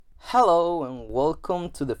Hello and welcome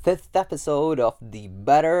to the fifth episode of the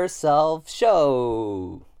Better Self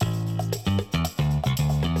Show. The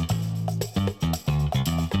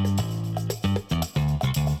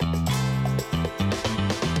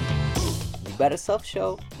Better Self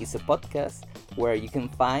Show is a podcast where you can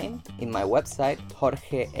find in my website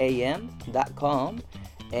jorgeam.com,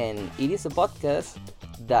 and it is a podcast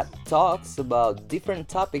that talks about different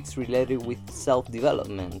topics related with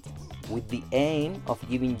self-development, with the aim of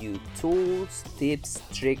giving you tools, tips,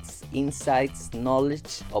 tricks, insights,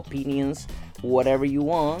 knowledge, opinions, whatever you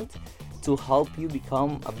want to help you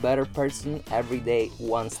become a better person every day,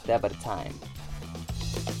 one step at a time.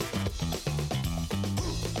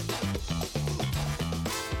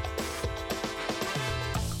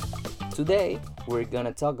 Today, we're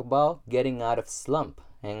gonna talk about getting out of slump.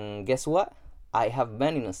 And guess what? I have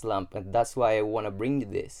been in a slump, and that's why I wanna bring you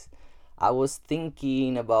this. I was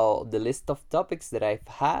thinking about the list of topics that I've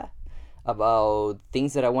had, about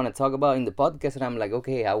things that I want to talk about in the podcast, and I'm like,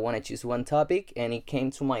 okay, I want to choose one topic, and it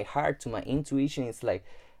came to my heart, to my intuition. It's like,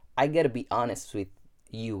 I gotta be honest with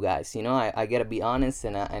you guys, I gotta be honest,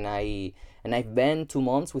 and I've been 2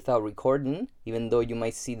 months without recording, even though you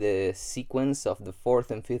might see the sequence of the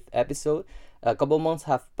fourth and fifth episode. A couple months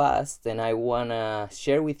have passed, and I wanna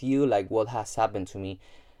share with you like what has happened to me.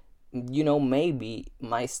 Maybe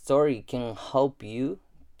my story can help you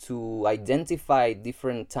to identify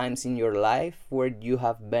different times in your life where you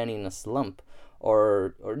have been in a slump,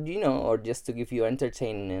 or just to give you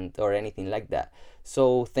entertainment or anything like that.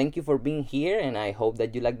 So thank you for being here, and I hope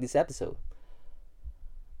that you like this episode.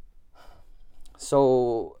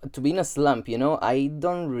 So, to be in a slump, I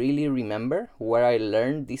don't really remember where I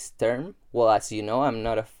learned this term. Well, as you know, I'm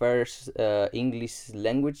not a first English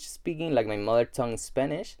language speaking, like my mother tongue is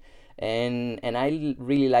Spanish. And I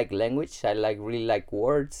really like language. I really like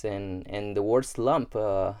words, and the word slump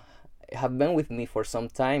have been with me for some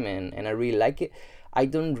time, and I really like it. I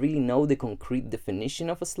don't really know the concrete definition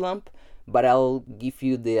of a slump, but I'll give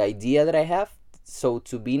you the idea that I have. So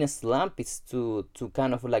to be in a slump is to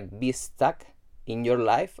kind of like be stuck in your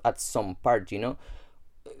life at some part, to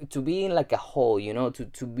be in like a hole,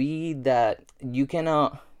 to be that you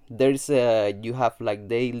cannot, you have like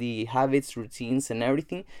daily habits, routines and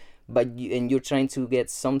everything, but you're trying to get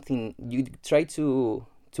something, you try to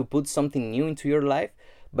put something new into your life,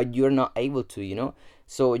 but you're not able to,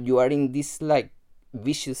 so you are in this like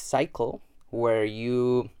vicious cycle where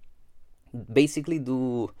you basically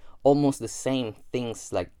do almost the same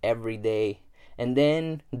things like every day, and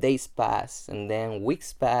then days pass, and then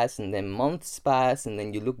weeks pass, and then months pass, and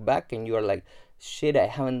then you look back and you are like, shit, I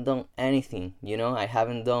haven't done anything, I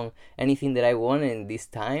haven't done anything that I wanted in this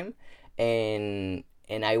time, and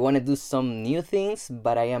I want to do some new things,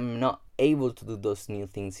 but I am not able to do those new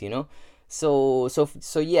things, So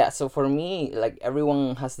for me, like,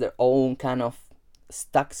 everyone has their own kind of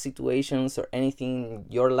stuck situations or anything in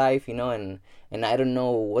your life, and I don't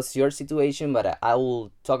know what's your situation, but I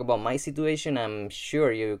will talk about my situation. I'm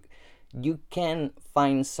sure you can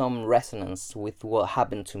find some resonance with what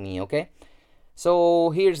happened to me, okay? So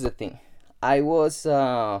here's the thing. I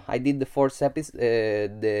did the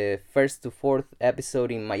first to fourth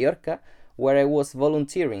episode in Mallorca, where I was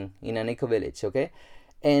volunteering in an eco village, okay?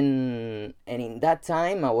 And in that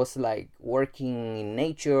time I was like working in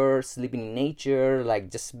nature, sleeping in nature, like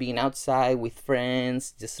just being outside with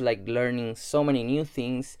friends, just like learning so many new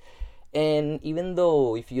things. And even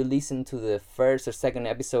though if you listen to the first or second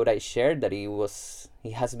episode I shared that it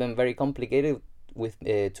has been very complicated with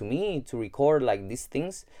to me to record like these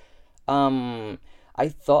things, I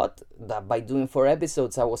thought that by doing 4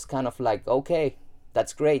 episodes I was kind of like, okay,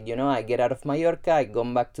 that's great, I get out of Mallorca, I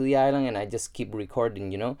come back to the island, and I just keep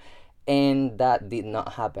recording, and that did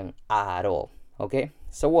not happen at all, okay?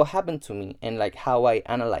 So what happened to me, and like how I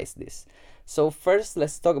analyze this. So first,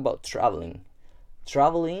 let's talk about traveling.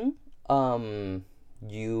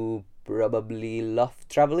 You probably love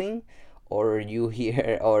traveling, or you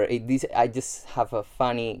hear, I just have a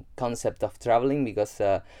funny concept of traveling, because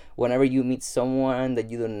whenever you meet someone that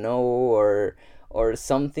you don't know, or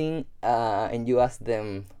something, and you ask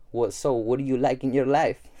them, what do you like in your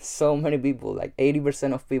life? So many people, like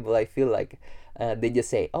 80% of people, I feel like they just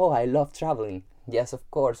say, oh, I love traveling. Yes, of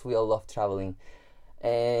course, we all love traveling,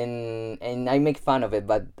 and I make fun of it,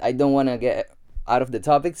 but I don't want to get out of the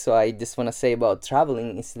topic, so I just want to say about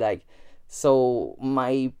traveling. It's like, so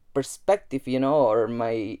my perspective, or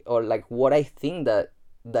like what I think that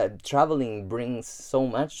traveling brings so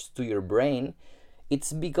much to your brain.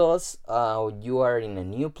 It's because you are in a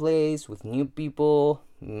new place with new people.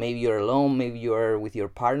 Maybe you're alone, maybe you're with your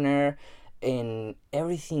partner, and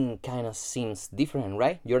everything kind of seems different,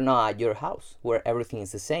 right? You're not at your house where everything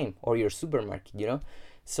is the same, or your supermarket,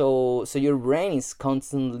 so your brain is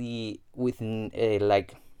constantly with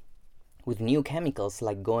like with new chemicals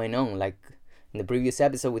like going on. Like in the previous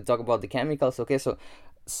episode we talked about the chemicals. Okay,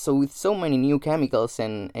 so with so many new chemicals,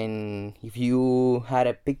 and if you had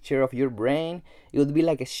a picture of your brain, it would be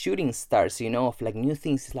like a shooting stars, of like new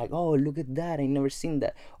things. It's like, oh, look at that, I never seen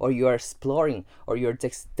that. Or you are exploring, or you're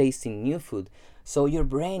tasting new food. So your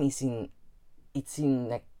brain is in, it's in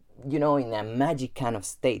like, in a magic kind of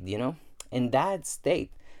state, and that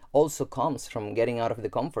state also comes from getting out of the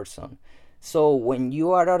comfort zone. So when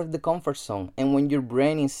you are out of the comfort zone, and when your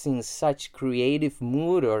brain is in such creative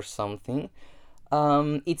mood or something,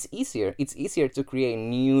 it's easier. It's easier to create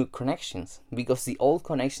new connections because the old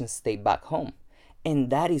connections stay back home, and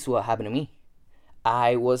that is what happened to me.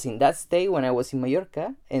 I was in that state when I was in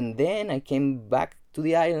Mallorca, and then I came back to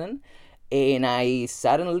the island, and I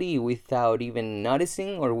suddenly, without even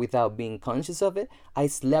noticing or without being conscious of it, I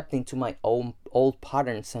slept into my own old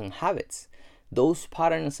patterns and habits. Those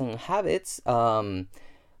patterns and habits,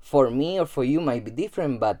 for me or for you, might be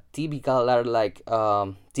different, but typical are like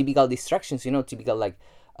typical distractions, typical like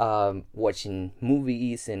watching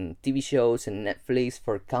movies and TV shows and Netflix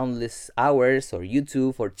for countless hours, or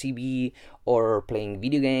YouTube or TV, or playing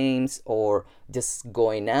video games, or just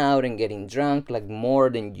going out and getting drunk like more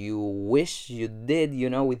than you wish you did,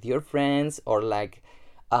 with your friends, or like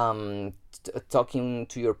talking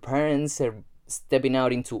to your parents, or stepping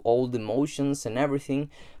out into old emotions and everything.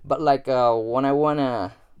 But like when I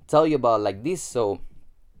wanna tell you about like this, so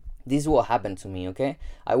this is what happened to me. Okay,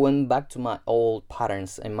 I went back to my old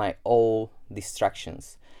patterns and my old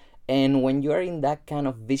distractions. And when you are in that kind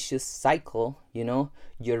of vicious cycle,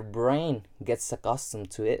 your brain gets accustomed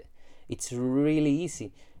to it. It's really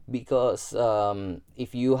easy because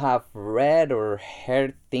if you have read or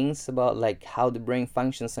heard things about like how the brain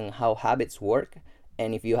functions and how habits work,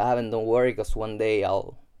 and if you haven't, don't worry, because one day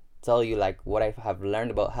I'll tell you like what I have learned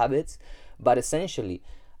about habits. But essentially,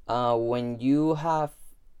 when you have,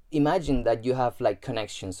 imagine that you have like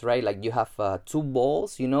connections, right? Like you have two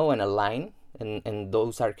balls, and a line, and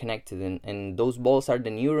those are connected, and those balls are the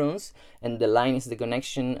neurons, and the line is the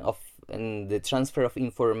connection of and the transfer of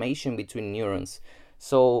information between neurons.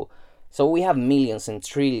 So we have millions and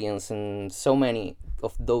trillions and so many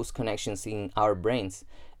of those connections in our brains,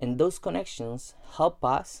 and those connections help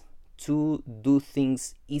us to do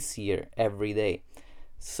things easier every day.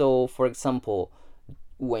 So for example,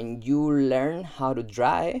 when you learn how to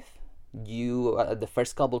drive, you the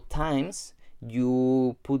first couple times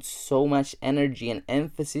you put so much energy and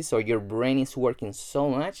emphasis, or your brain is working so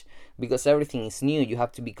much because everything is new. You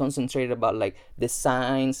have to be concentrated about like the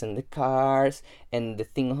signs and the cars and the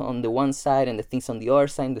thing on the one side and the things on the other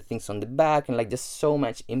side, the things on the back, and like just so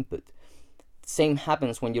much input. Same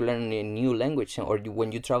happens when you learn a new language, or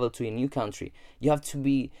when you travel to a new country. You have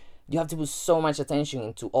to put so much attention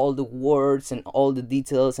into all the words and all the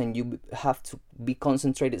details, and you have to be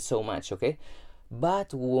concentrated so much. Okay,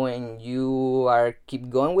 but when you are keep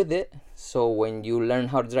going with it, so when you learn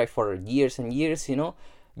how to drive for years and years,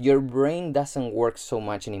 your brain doesn't work so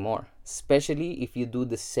much anymore, especially if you do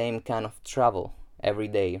the same kind of travel every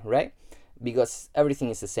day, right? Because everything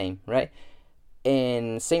is the same, right?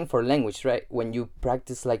 And same for language, right? When you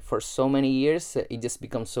practice like for so many years, it just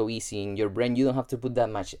becomes so easy in your brain. You don't have to put that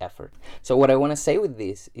much effort. So what I want to say with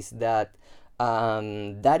this is that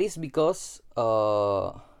that is because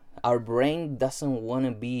our brain doesn't want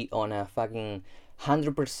to be on a fucking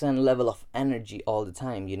 100% level of energy all the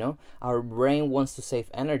time. Our brain wants to save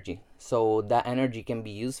energy, so that energy can be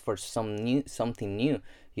used for something new,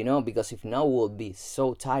 because if not, we'll be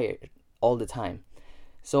so tired all the time.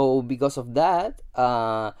 So because of that,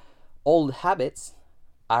 old habits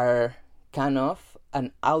are kind of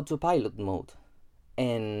an autopilot mode.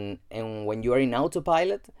 And when you are in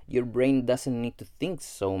autopilot, your brain doesn't need to think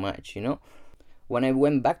so much. When I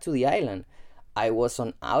went back to the island, I was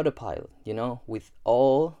on autopilot, with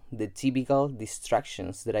all the typical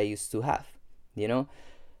distractions that I used to have.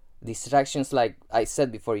 Distractions like I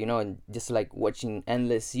said before, just like watching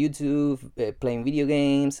endless YouTube, playing video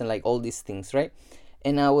games, and like all these things, right?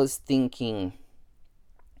 And I was thinking,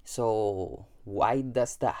 so why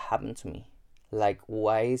does that happen to me? Like,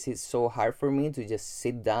 why is it so hard for me to just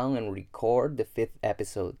sit down and record the 5th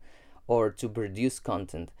episode, or to produce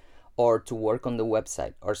content, or to work on the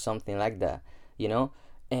website, or something like that,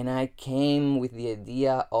 And I came with the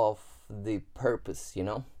idea of the purpose,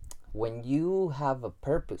 When you have a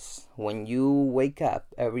purpose, when you wake up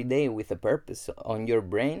every day with a purpose on your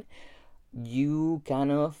brain, you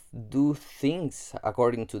kind of do things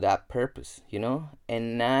according to that purpose,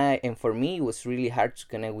 and for me it was really hard to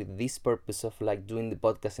connect with this purpose of like doing the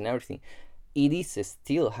podcast and everything. It is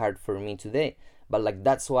still hard for me today, but like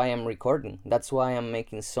that's why I'm recording, that's why I'm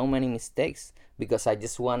making so many mistakes, because I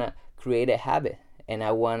just want to create a habit, and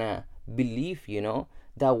I want to believe,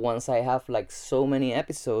 that once I have like so many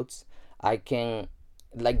episodes, I can,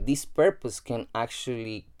 like, this purpose can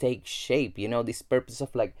actually take shape, this purpose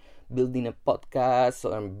of like building a podcast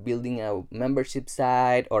or building a membership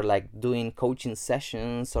site or like doing coaching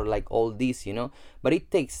sessions or like all this, but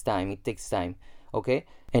it takes time, okay?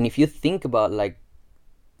 And if you think about like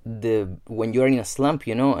the when you're in a slump,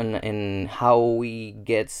 and how we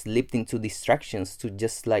get slipped into distractions to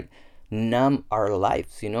just like numb our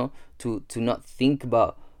lives, to not think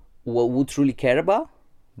about what we truly care about,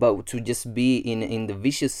 but to just be in the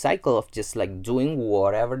vicious cycle of just like doing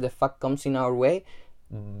whatever the fuck comes in our way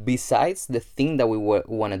besides the thing that we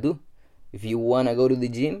want to do. If you want to go to the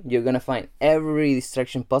gym, you're going to find every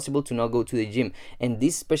distraction possible to not go to the gym. And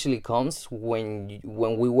this especially comes when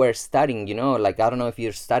we were studying, like, I don't know if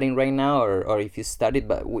you're studying right now or if you studied,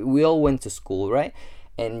 but we all went to school, right?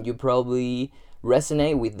 And you probably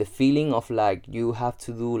resonate with the feeling of like you have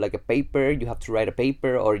to do like a paper, you have to write a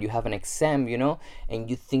paper, or you have an exam, and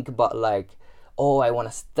you think about like, oh, I want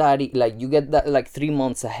to study, like you get that like 3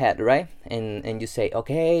 months ahead, right? And you say,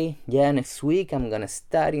 okay, yeah, next week I'm gonna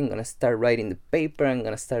study, I'm gonna start writing the paper, I'm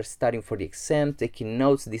gonna start studying for the exam, taking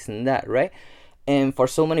notes, this and that, right? And for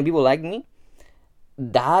so many people like me,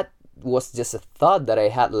 that was just a thought that I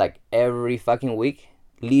had like every fucking week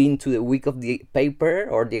leading to the week of the paper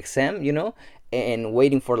or the exam, and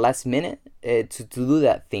waiting for last minute to do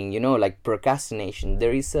that thing, like procrastination.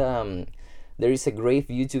 There is a great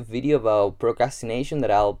YouTube video about procrastination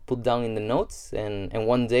that I'll put down in the notes, and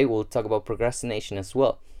one day we'll talk about procrastination as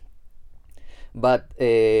well. But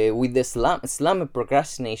with the slum and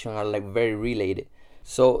procrastination are like very related.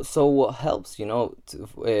 So what helps,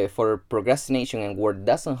 for procrastination, and what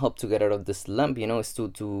doesn't help to get out of the slump, is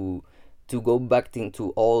to go back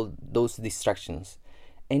into all those distractions.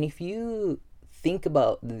 And if you think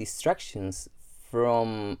about the distractions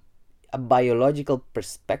from a biological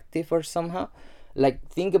perspective or somehow, like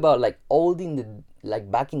think about like old in the like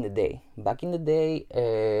back in the day,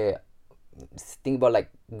 think about like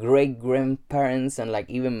great grandparents, and like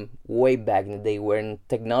even way back in the day when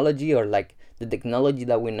technology, or like the technology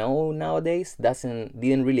that we know nowadays,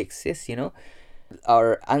 didn't really exist.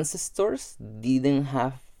 Our ancestors didn't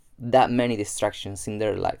have that many distractions in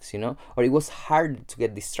their lives, or it was hard to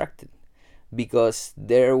get distracted because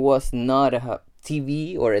there was not a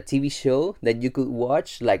TV or a TV show that you could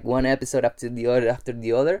watch like one episode after the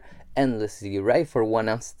other endlessly, right, for one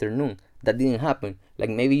afternoon. That didn't happen. Like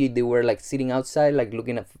maybe they were like sitting outside, like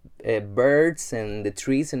looking at birds and the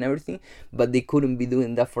trees and everything, but they couldn't be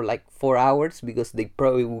doing that for like 4 hours because they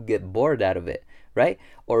probably would get bored out of it, right?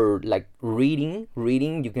 Or like reading,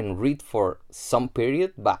 you can read for some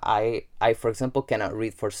period, but I for example cannot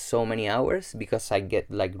read for so many hours because I get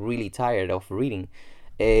like really tired of reading.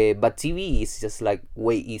 But TV is just like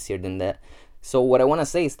way easier than that. So what I want to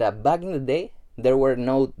say is that back in the day there were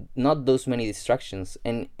not those many distractions,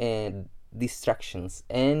 and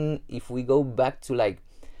if we go back to like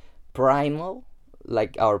primal,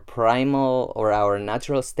 like our primal or our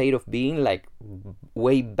natural state of being, like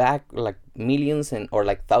way back, like millions and or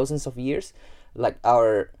like thousands of years, like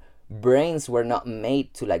our brains were not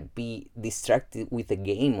made to like be distracted with a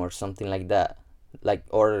game or something like that, like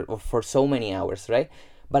or for so many hours, right?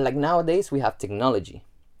 But like nowadays we have technology,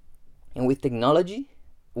 and with technology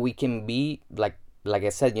we can be like I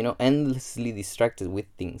said, endlessly distracted with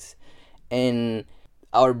things, and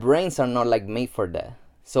our brains are not like made for that.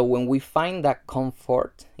 So when we find that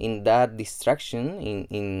comfort in that distraction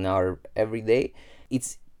in our everyday,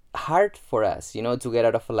 it's hard for us, to get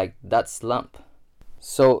out of like that slump.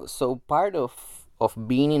 So part of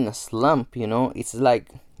being in a slump, it's like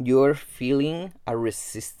you're feeling a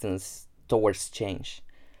resistance towards change.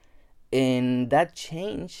 And that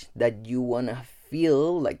change that you want to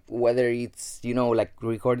feel, like whether it's like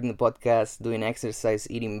recording the podcast, doing exercise,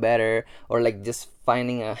 eating better, or like just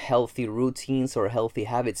finding a healthy routines or healthy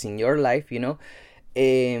habits in your life,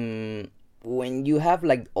 when you have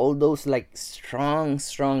like all those like strong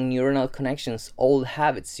neuronal connections, old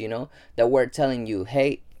habits, that were telling you,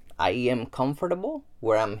 hey, I am comfortable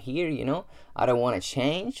where I'm here, I don't want to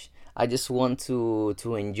change, I just want to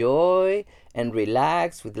enjoy and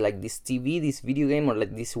relax with like this TV, this video game, or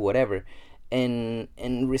like this whatever. And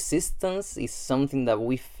resistance is something that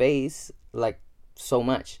we face like so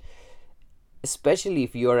much. especially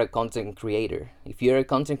if you're a content creator. If you're a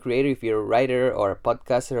content creator, if you're a writer or a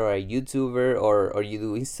podcaster or a YouTuber, or you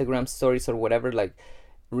do Instagram stories or whatever, like,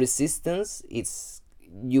 resistance, it's,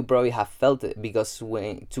 you probably have felt it, because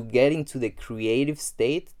when to get into the creative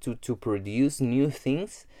state to produce new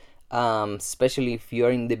things, especially if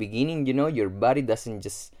you're in the beginning, your body doesn't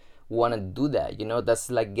just want to do that.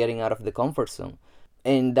 That's like getting out of the comfort zone,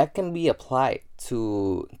 and that can be applied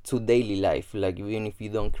to daily life, like even if you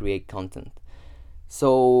don't create content.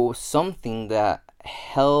 So something that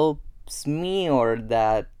helps me, or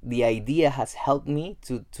that the idea has helped me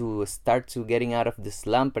to start to getting out of the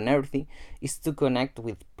slump and everything, is to connect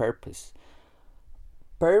with purpose.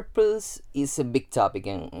 Purpose is a big topic,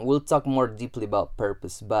 and we'll talk more deeply about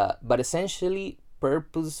purpose, but essentially,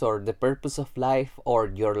 purpose, or the purpose of life, or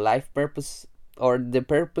your life purpose, or the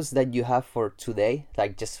purpose that you have for today,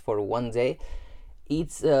 like just for one day,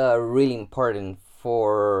 it's really important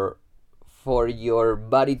for your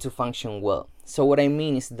body to function well. So what I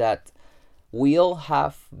mean is that we all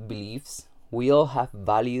have beliefs, we all have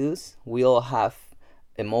values, we all have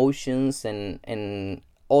emotions, and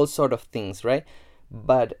all sort of things, right?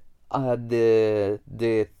 But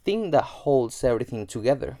the thing that holds everything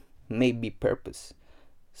together may be purpose.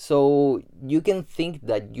 So you can think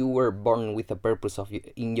that you were born with a purpose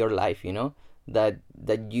in your life,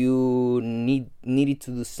 that you needed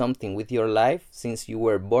to do something with your life since you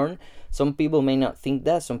were born. Some people may not think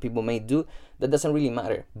that, some people may do. That doesn't really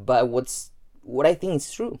matter. But what I think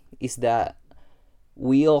is true is that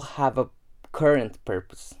we all have a current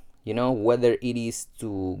purpose. Whether it is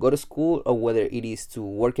to go to school, or whether it is to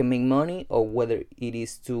work and make money, or whether it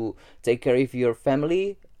is to take care of your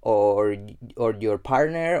family, or your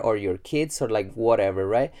partner, or your kids, or like whatever,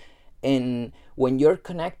 right? And when you're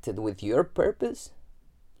connected with your purpose,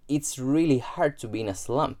 it's really hard to be in a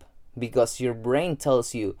slump, because your brain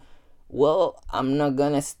tells you, well, I'm not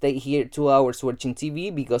gonna stay here 2 hours watching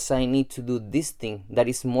TV, because I need to do this thing that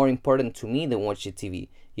is more important to me than watching TV.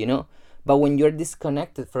 But when you're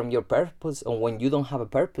disconnected from your purpose, or when you don't have a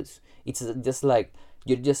purpose, it's just like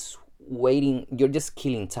you're just waiting, you're just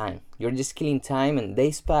killing time. You're just killing time, and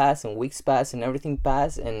days pass, and weeks pass, and everything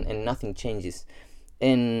pass, and nothing changes.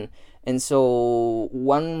 And so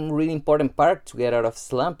one really important part to get out of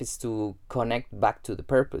slump is to connect back to the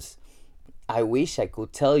purpose. I wish I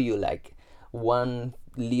could tell you like one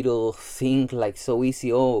little thing, like so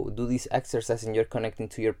easy, oh, do this exercise and you're connecting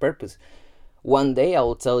to your purpose. One day I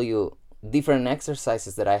will tell you different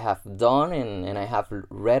exercises that I have done and I have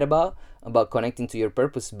read about connecting to your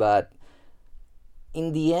purpose, but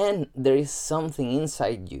in the end there is something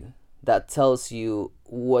inside you that tells you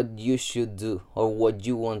what you should do or what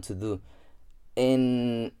you want to do.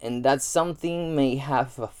 And that something may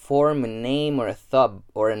have a form, a name, or a thought,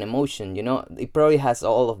 or an emotion. It probably has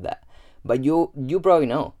all of that, but you probably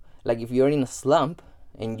know, like, if you're in a slump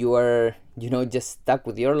and you are just stuck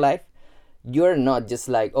with your life, you're not just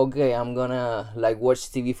like, okay, I'm gonna like watch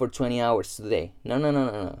TV for 20 hours today.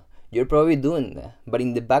 No. You're probably doing that, but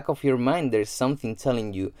in the back of your mind there's something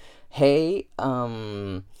telling you, hey,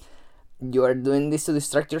 you are doing this to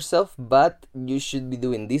distract yourself, but you should be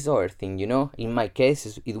doing this other thing. In my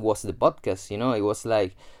case, it was the podcast. It was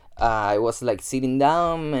like I was like sitting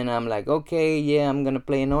down and I'm like, okay, yeah, I'm gonna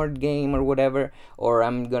play another game or whatever, or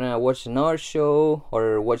I'm gonna watch another show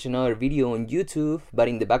or watch another video on YouTube. But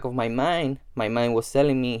in the back of my mind was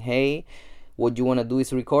telling me, hey, what you want to do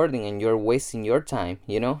is recording and you're wasting your time.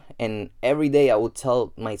 And every day I would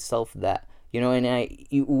tell myself that, and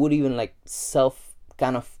it would even like self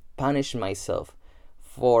kind of punish myself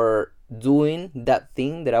for doing that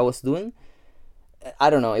thing that I was doing.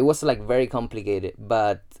 I don't know, it was like very complicated,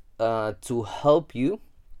 but to help you,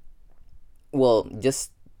 well,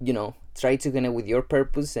 just try to connect with your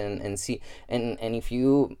purpose and see, and if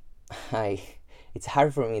you it's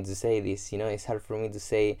hard for me to say this, it's hard for me to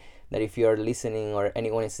say that if you're listening or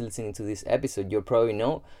anyone is listening to this episode, you probably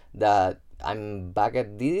know that I'm back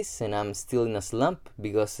at this and I'm still in a slump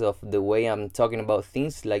because of the way I'm talking about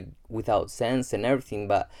things like without sense and everything.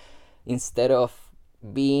 But instead of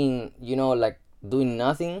being, like doing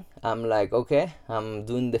nothing, I'm like, okay, I'm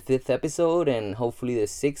doing the 5th episode and hopefully the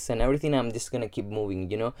 6th and everything. I'm just gonna keep moving,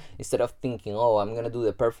 instead of thinking, oh, I'm gonna do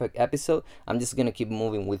the perfect episode, I'm just gonna keep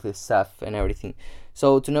moving with the stuff and everything.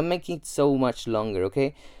 So to not make it so much longer,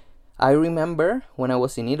 okay, I remember when I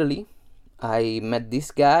was in Italy, I met this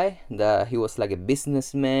guy that he was like a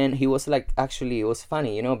businessman. He was like, actually, it was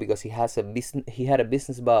funny, because he had a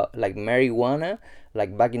business about like marijuana,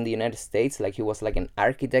 like back in the United States. Like he was like an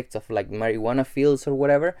architect of like marijuana fields or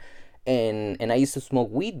whatever. And I used to smoke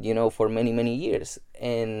weed, for many years.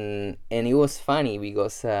 And it was funny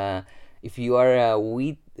because if you are a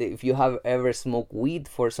weed, if you have ever smoked weed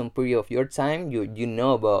for some period of your time, you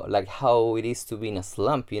know about like how it is to be in a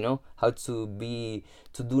slump, you know, how to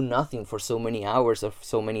do nothing for so many hours or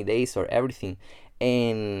so many days or everything.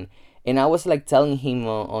 And and I was like telling him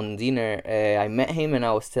on dinner, I met him and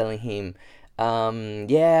I was telling him,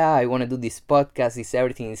 yeah, I want to do this podcast, it's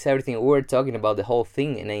everything. We were talking about the whole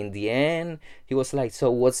thing, and in the end he was like,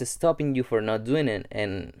 so what's stopping you for not doing it?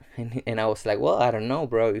 And I was like, well, I don't know,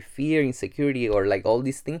 bro, fear, insecurity, or like all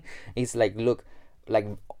these things. It's like, look, like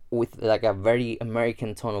with like a very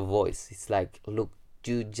American tone of voice, it's like, look,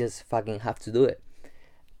 you just fucking have to do it.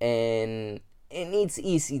 And it's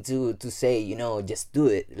easy to say, you know, just do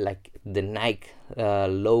it, like the Nike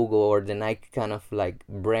logo or the Nike kind of like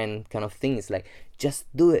brand kind of thing. It's like, just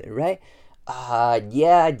do it, right?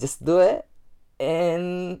 Yeah, just do it.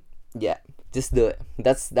 And yeah, just do it.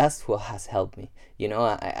 That's what has helped me, you know.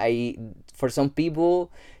 I For some people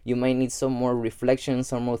you might need some more reflection,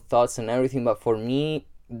 some more thoughts and everything, but for me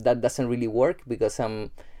that doesn't really work because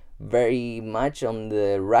I'm very much on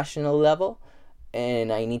the rational level,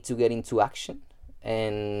 and I need to get into action.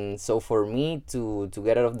 And so for me to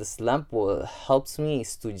get out of the slump, what helps me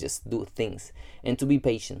is to just do things and to be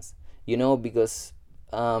patient, you know, because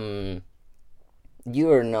you're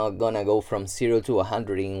not gonna go from 0 to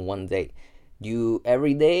 100 in one day. You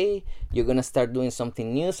every day you're gonna start doing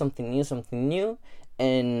something new, something new,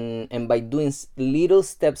 and by doing little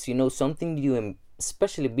steps, you know, something new, and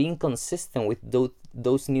especially being consistent with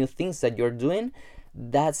those new things that you're doing,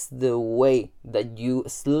 that's the way that you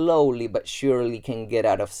slowly but surely can get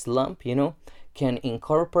out of slump, you know, can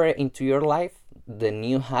incorporate into your life the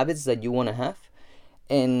new habits that you want to have,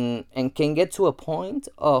 and can get to a point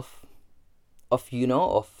of you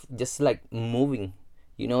know, of just like moving,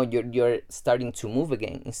 you know, you're starting to move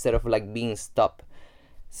again instead of like being stopped.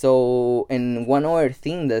 So, and one other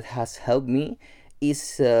thing that has helped me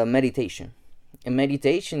is meditation. And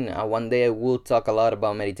meditation, one day I will talk a lot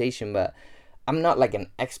about meditation, but I'm not like an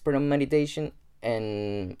expert on meditation.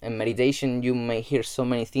 And meditation, you may hear so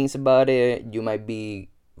many things about it. You might be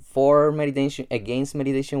for meditation, against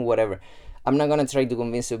meditation, whatever. I'm not gonna try to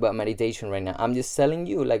convince you about meditation right now. I'm just telling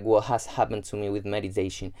you like what has happened to me with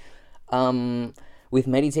meditation. Um, with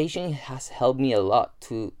meditation, it has helped me a lot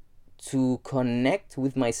to connect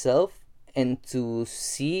with myself and to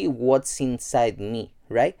see what's inside me,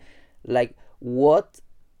 right? Like what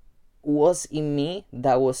was in me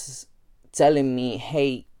that was telling me,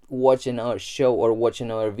 hey, watch another show or watch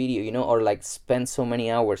another video, you know, or like spend so many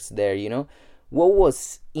hours there, you know. What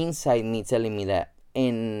was inside me telling me that?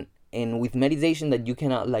 And with meditation, that you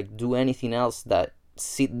cannot like do anything else that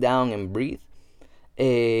sit down and breathe.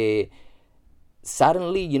 uh,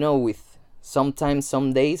 Suddenly, you know, with sometimes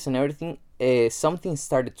some days and everything, something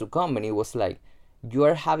started to come, and it was like you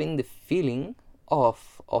are having the feeling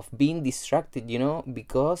of being distracted, you know,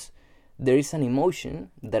 because there is an emotion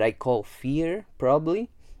that I call fear, probably,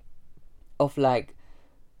 of like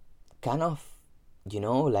kind of, you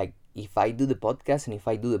know, like if I do the podcast, and if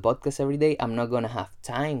I do the podcast every day, I'm not gonna have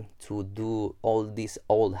time to do all these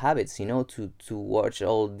old habits, you know, to watch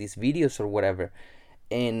all these videos or whatever.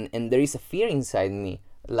 And there is a fear inside me,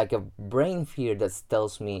 like a brain fear that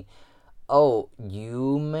tells me, oh,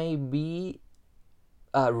 you may be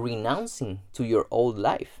renouncing to your old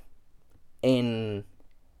life. And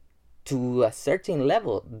to a certain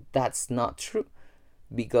level, that's not true,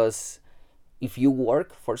 because if you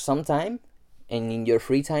work for some time and in your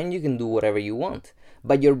free time you can do whatever you want,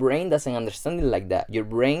 but your brain doesn't understand it like that. Your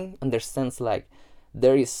brain understands like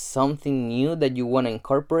there is something new that you want to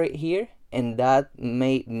incorporate here, and that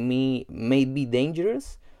may be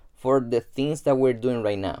dangerous for the things that we're doing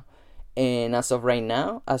right now. And as of right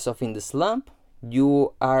now, as of in the slump,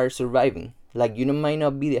 you are surviving. Like you might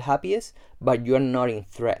not be the happiest, but you are not in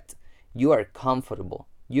threat. You are comfortable.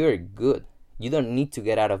 You're good. You don't need to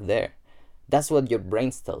get out of there. That's what your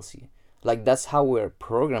brain tells you. Like that's how we're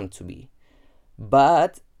programmed to be.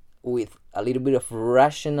 But with a little bit of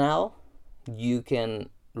rationale, you can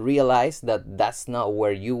realize that that's not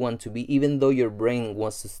where you want to be, even though your brain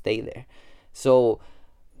wants to stay there. So,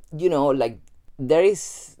 you know, like there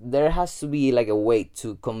has to be like a way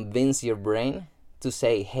to convince your brain to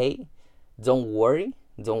say, hey, don't worry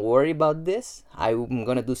about this. I'm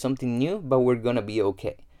gonna do something new, but we're gonna be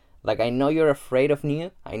okay. Like I know you're afraid of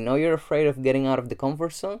new, I know you're afraid of getting out of the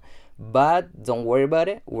comfort zone, but don't worry about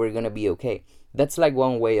it, we're gonna be okay. That's like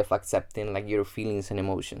one way of accepting like your feelings and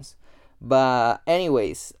emotions. But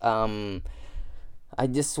anyways, I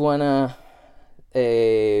just wanna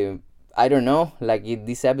I don't know, like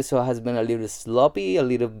this episode has been a little sloppy, a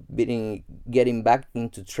little bit in getting back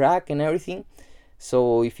into track and everything.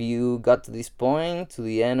 So if you got to this point, to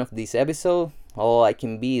the end of this episode, all I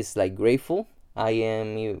can be is like grateful. I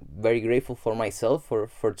am very grateful for myself for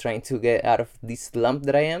trying to get out of this slump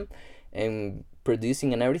that I am and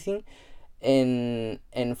producing and everything. And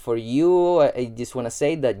for you, I just want to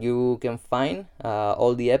say that you can find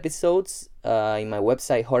all the episodes in my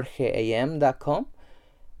website jorgeam.com,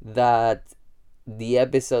 that the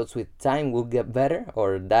episodes with time will get better,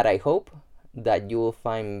 or that I hope, that you will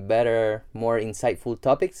find better, more insightful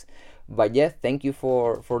topics. But yeah, thank you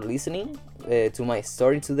for listening to my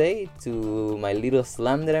story today, to my little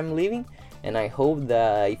slump that I'm living. And I hope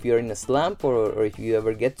that if you're in a slump, or if you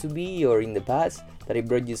ever get to be, or in the past, that it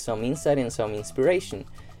brought you some insight and some inspiration.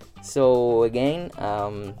 So again,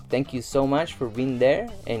 thank you so much for being there.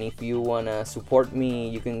 And if you want to support me,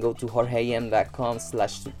 you can go to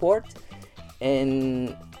jorgeam.com/support,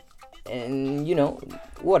 and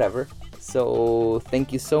whatever. So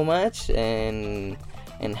thank you so much, and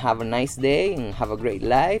have a nice day, and have a great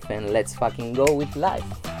life, and let's fucking go with life.